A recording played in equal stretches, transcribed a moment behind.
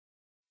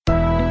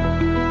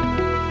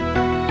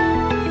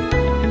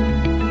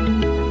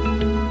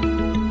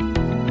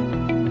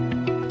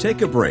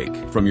Take a break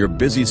from your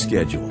busy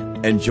schedule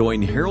and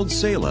join Harold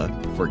Sala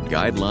for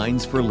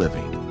Guidelines for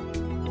Living.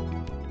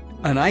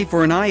 An eye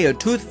for an eye, a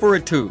tooth for a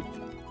tooth.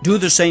 Do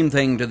the same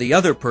thing to the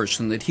other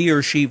person that he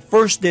or she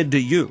first did to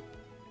you.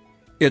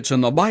 It's in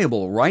the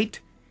Bible, right?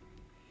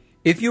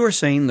 If you are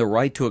saying the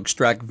right to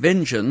extract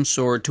vengeance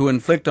or to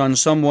inflict on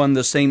someone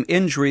the same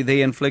injury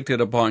they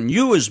inflicted upon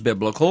you is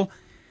biblical,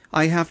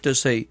 I have to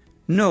say,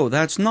 no,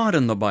 that's not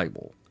in the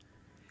Bible.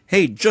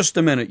 Hey, just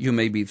a minute, you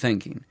may be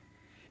thinking.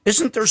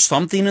 Isn't there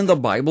something in the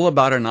Bible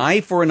about an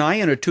eye for an eye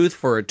and a tooth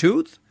for a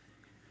tooth?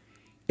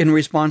 In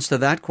response to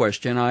that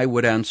question, I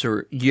would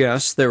answer,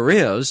 yes, there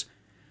is,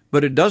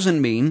 but it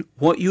doesn't mean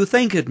what you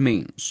think it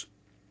means.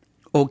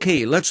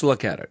 Okay, let's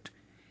look at it.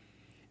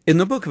 In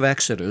the book of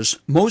Exodus,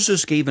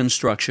 Moses gave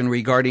instruction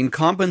regarding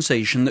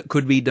compensation that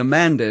could be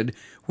demanded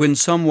when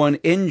someone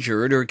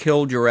injured or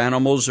killed your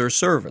animals or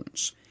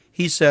servants.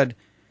 He said,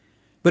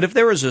 "But if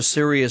there is a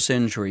serious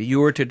injury,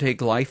 you are to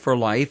take life for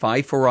life,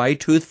 eye for eye,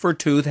 tooth for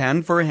tooth,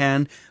 hand for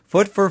hand,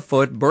 foot for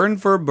foot, burn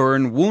for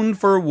burn, wound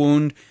for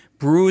wound,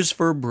 bruise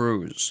for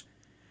bruise."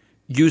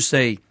 You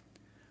say,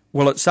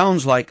 well, it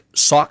sounds like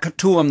sock it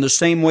to them the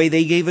same way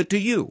they gave it to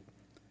you.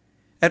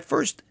 At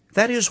first,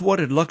 that is what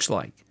it looks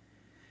like.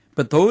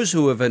 But those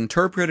who have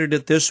interpreted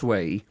it this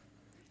way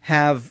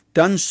have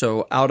done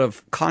so out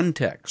of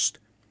context.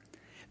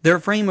 Their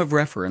frame of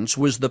reference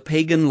was the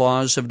pagan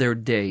laws of their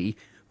day,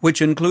 which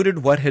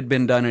included what had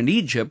been done in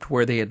Egypt,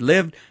 where they had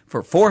lived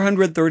for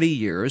 430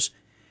 years,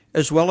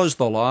 as well as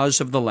the laws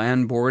of the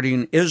land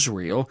bordering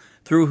Israel,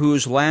 through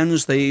whose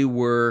lands they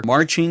were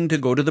marching to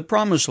go to the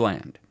Promised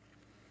Land.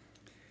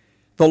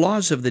 The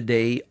laws of the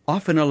day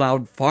often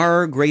allowed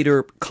far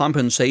greater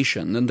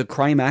compensation than the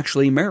crime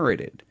actually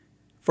merited.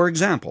 For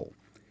example,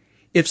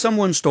 if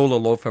someone stole a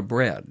loaf of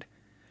bread,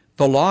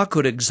 the law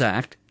could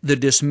exact the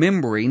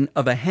dismembering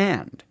of a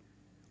hand,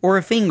 or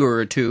a finger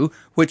or two,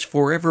 which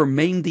forever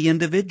maimed the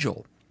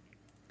individual.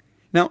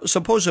 Now,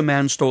 suppose a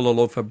man stole a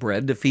loaf of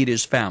bread to feed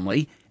his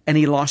family, and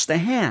he lost a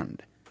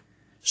hand,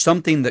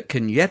 something that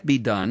can yet be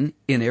done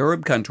in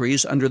Arab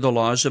countries under the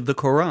laws of the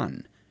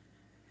Quran.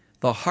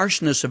 The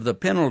harshness of the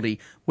penalty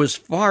was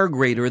far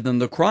greater than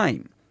the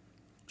crime.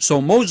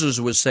 So Moses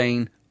was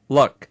saying,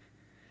 look,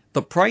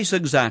 the price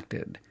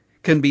exacted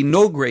can be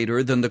no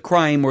greater than the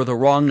crime or the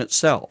wrong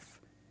itself.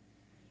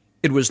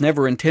 It was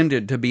never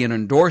intended to be an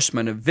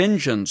endorsement of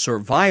vengeance or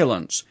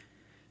violence,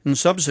 and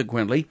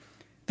subsequently,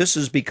 this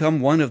has become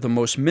one of the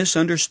most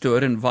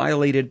misunderstood and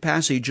violated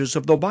passages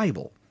of the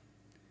Bible.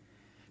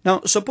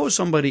 Now, suppose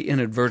somebody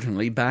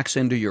inadvertently backs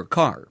into your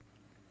car.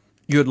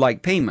 You'd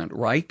like payment,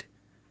 right?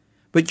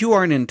 But you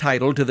aren't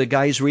entitled to the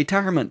guy's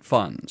retirement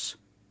funds.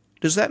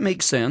 Does that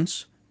make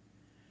sense?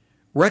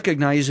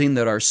 Recognizing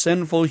that our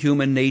sinful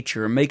human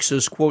nature makes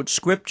us quote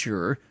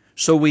Scripture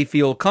so we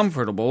feel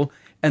comfortable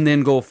and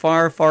then go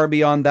far, far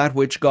beyond that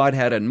which God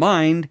had in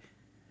mind,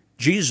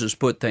 Jesus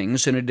put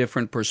things in a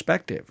different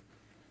perspective.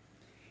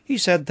 He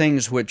said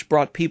things which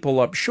brought people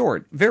up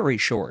short, very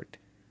short.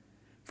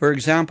 For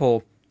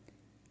example,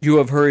 you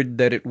have heard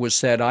that it was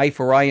said, eye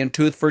for eye and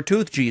tooth for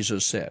tooth,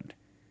 Jesus said.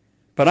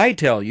 But I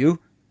tell you,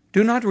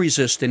 do not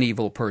resist an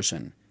evil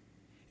person.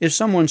 If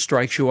someone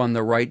strikes you on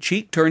the right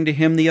cheek, turn to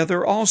him the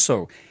other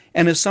also.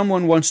 And if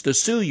someone wants to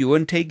sue you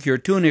and take your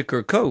tunic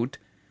or coat,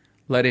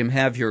 let him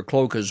have your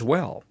cloak as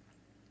well.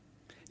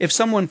 If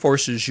someone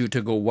forces you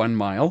to go 1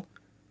 mile,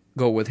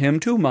 go with him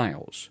 2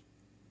 miles.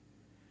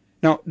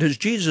 Now, does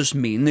Jesus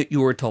mean that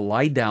you are to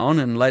lie down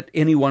and let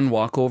anyone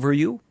walk over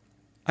you?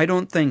 I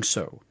don't think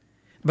so.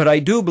 But I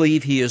do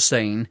believe he is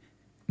saying,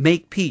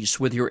 make peace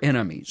with your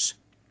enemies.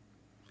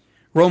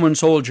 Roman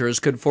soldiers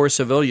could force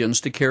civilians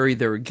to carry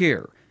their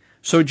gear.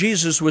 So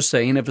Jesus was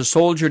saying, if a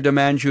soldier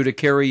demands you to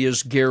carry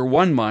his gear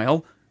 1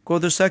 mile, go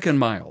the 2nd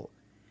mile.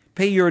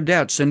 Pay your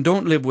debts and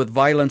don't live with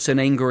violence and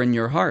anger in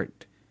your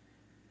heart.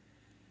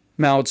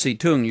 Mao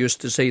Zedong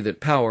used to say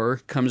that power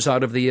comes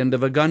out of the end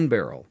of a gun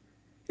barrel.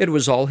 It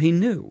was all he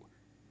knew.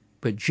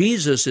 But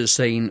Jesus is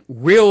saying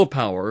real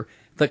power,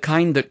 the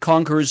kind that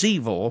conquers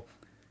evil,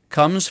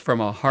 comes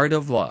from a heart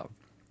of love.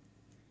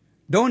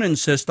 Don't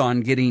insist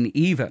on getting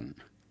even,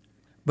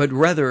 but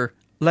rather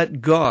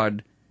let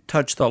God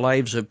touch the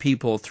lives of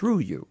people through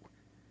you.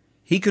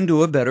 He can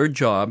do a better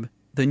job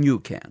than you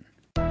can.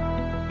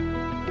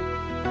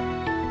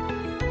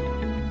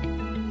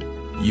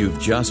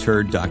 You've just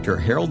heard Dr.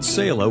 Harold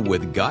Sala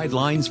with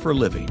Guidelines for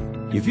Living.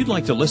 If you'd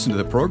like to listen to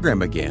the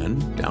program again,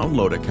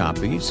 download a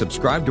copy,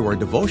 subscribe to our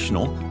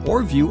devotional,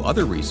 or view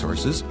other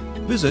resources,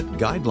 visit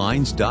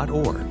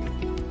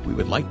guidelines.org. We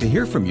would like to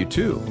hear from you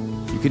too.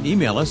 You can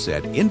email us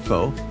at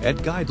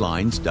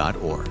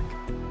info@guidelines.org.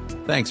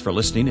 Thanks for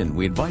listening, and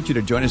we invite you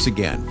to join us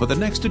again for the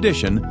next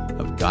edition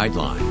of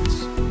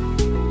Guidelines.